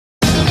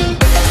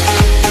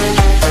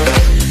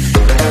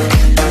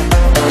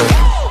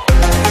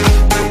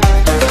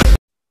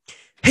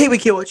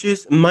Wiki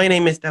Watchers, my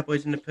name is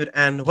Dabboys in the Pud,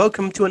 and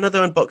welcome to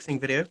another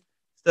unboxing video.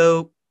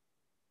 So,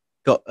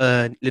 got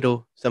a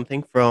little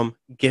something from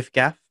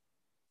GiftGaff,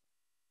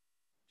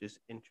 which is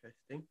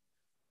interesting.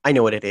 I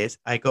know what it is.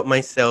 I got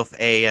myself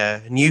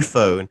a new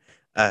phone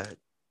uh,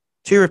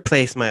 to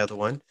replace my other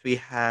one. So we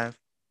have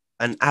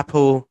an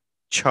Apple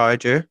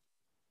charger,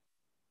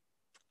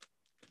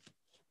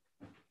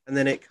 and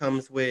then it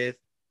comes with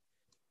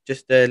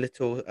just a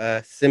little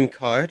SIM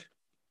card.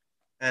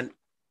 And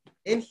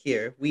in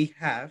here we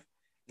have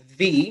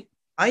the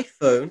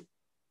iPhone,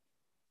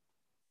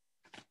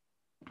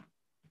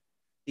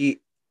 the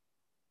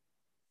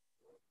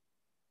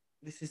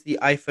this is the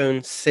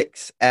iPhone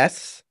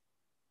 6S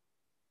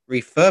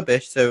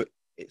refurbished, so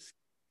it's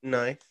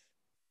nice.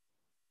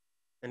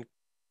 And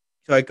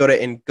so I got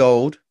it in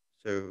gold,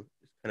 so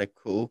it's kind of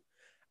cool.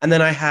 And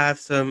then I have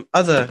some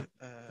other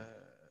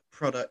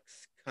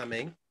products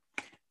coming.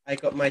 I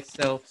got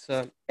myself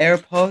some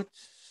AirPods,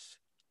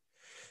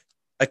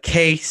 a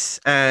case,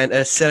 and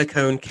a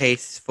silicone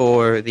case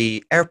for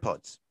the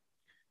AirPods.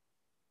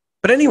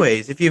 But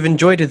anyways, if you've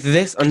enjoyed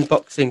this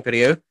unboxing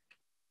video,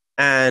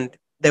 and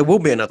there will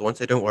be another one,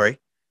 so don't worry.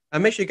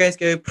 Make sure you guys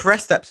go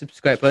press that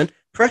subscribe button,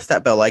 press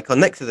that bell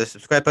icon next to the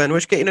subscribe button,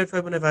 which get you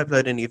notified whenever I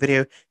upload a new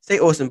video. Stay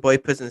awesome, boy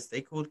puss, and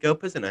stay cool, girl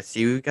puss, and I'll see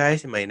you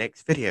guys in my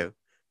next video.